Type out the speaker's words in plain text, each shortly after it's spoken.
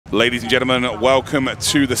Ladies and gentlemen, welcome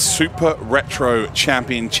to the Super Retro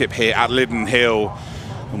Championship here at Lydden Hill.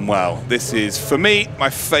 And well, this is, for me, my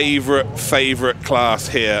favorite class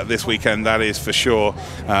here this weekend, that is for sure.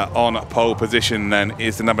 On pole position then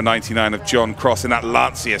is the number 99 of John Cross in that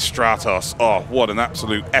Lancia Stratos. Oh, what an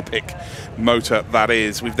absolute epic motor that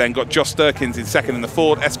is. We've then got Josh Sturkins in second in the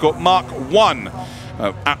Ford Escort Mark 1.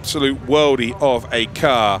 Absolute worldie of a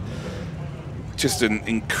car. Just an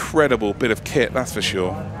incredible bit of kit, that's for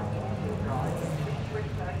sure.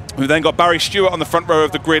 We've then got Barry Stewart on the front row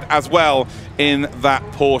of the grid as well in that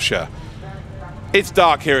Porsche. It's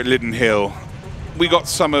dark here at Lydden Hill. We got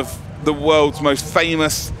some of the world's most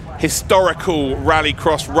famous historical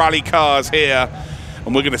rallycross rally cars here,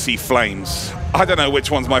 and we're going to see flames. I don't know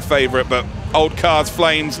which one's my favorite, but old cars,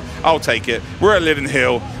 flames, I'll take it. We're at Lydden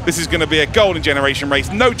Hill. This is going to be a golden generation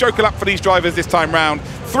race. No joker lap for these drivers this time round.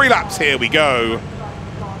 3 laps, here we go.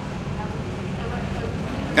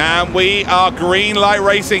 And we are green light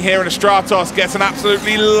racing here in a Stratos. Gets an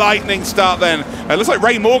absolutely lightning start then. It looks like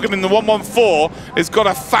Ray Morgan in the 114 has got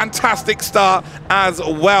a fantastic start as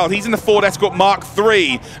well. He's in the Ford Escort Mark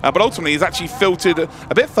 3, but ultimately he's actually filtered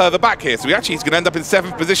a bit further back here. So he's going to end up in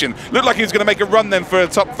 7th position. Looked like he was going to make a run then for a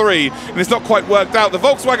top 3, and it's not quite worked out. The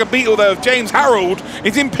Volkswagen Beetle though of James Harold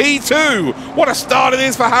is in P2. What a start it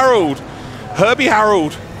is for Harold. Herbie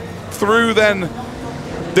Harold through then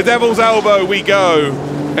the Devil's Elbow we go.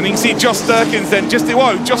 And you can see Josh Sturkins then Josh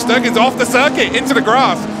Sturkins off the circuit into the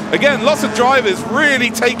grass. Again, lots of drivers really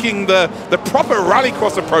taking the proper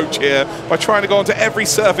rallycross approach here by trying to go onto every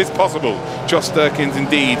surface possible. Josh Sturkins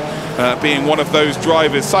indeed being one of those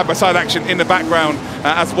drivers. Side-by-side action in the background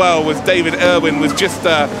as well was David Irwin, was just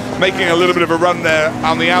making a little bit of a run there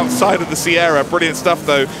on the outside of the Sierra. Brilliant stuff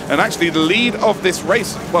though. And actually the lead of this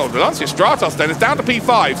race, well, the Lancia Stratos then is down to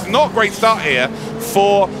P5. It's not a great start here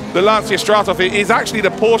for the Lancia Stratos. It is actually the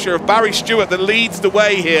Porsche of Barry Stewart that leads the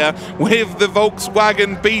way here with the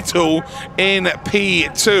Volkswagen Beetle in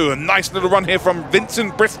P2. A nice little run here from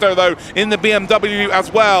Vincent Bristow though in the BMW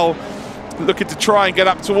as well, looking to try and get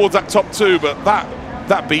up towards that top 2, but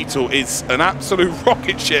that Beetle is an absolute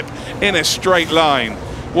rocket ship in a straight line.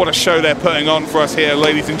 What a show they're putting on for us here,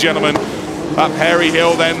 ladies and gentlemen. Up Harry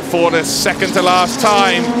Hill then for the second to last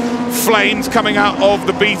time. Flames coming out of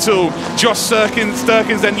the Beetle. Josh Sturkins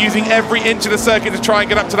then using every inch of the circuit to try and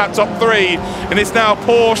get up to that top 3. And it's now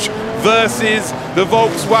Porsche versus the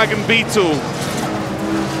Volkswagen Beetle.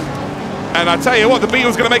 And I tell you what, the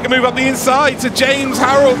Beetle's going to make a move up the inside. So James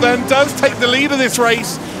Harold then does take the lead of this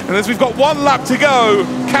race. And as we've got 1 lap to go,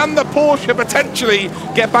 can the Porsche potentially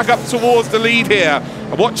get back up towards the lead here?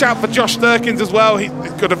 And watch out for Josh Sturkins as well. He's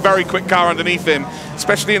got a very quick car underneath him,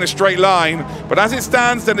 especially in a straight line. But as it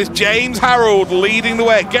stands, then it's James Harold leading the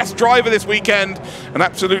way, guest driver this weekend, and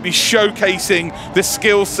absolutely showcasing the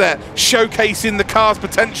skill set, showcasing the car's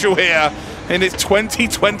potential here in its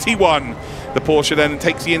 2021. The Porsche then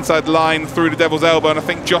takes the inside line through the Devil's Elbow, and I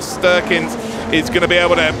think Josh Sturkins is going to be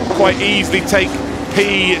able to quite easily take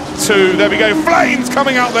P2. There we go. Flames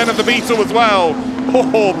coming out then of the Beetle as well.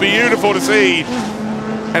 Oh, beautiful to see.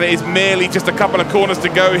 And it is merely just a couple of corners to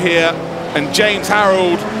go here. And James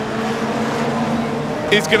Harold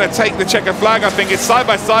is going to take the checkered flag. I think it's side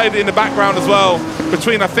by side in the background as well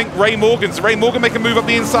between, I think, Ray Morgan. So Ray Morgan make a move up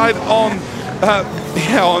the inside on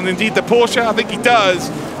indeed the Porsche. I think he does.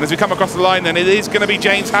 And as we come across the line then, it is going to be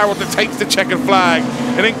James Harold that takes the checkered flag.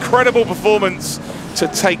 An incredible performance to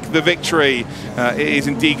take the victory. It is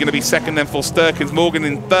indeed going to be second then for Sturkins, Morgan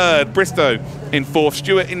in 3rd, Bristow in 4th,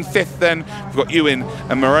 Stewart in 5th then. We've got Ewan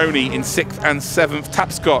and Maroney in 6th and 7th.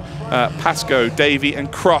 Tapscott, Pascoe, Davey and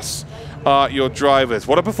Cross are your drivers.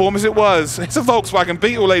 What a performance it was. It's a Volkswagen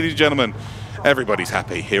Beetle, ladies and gentlemen. Everybody's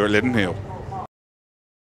happy here at Lydden Hill.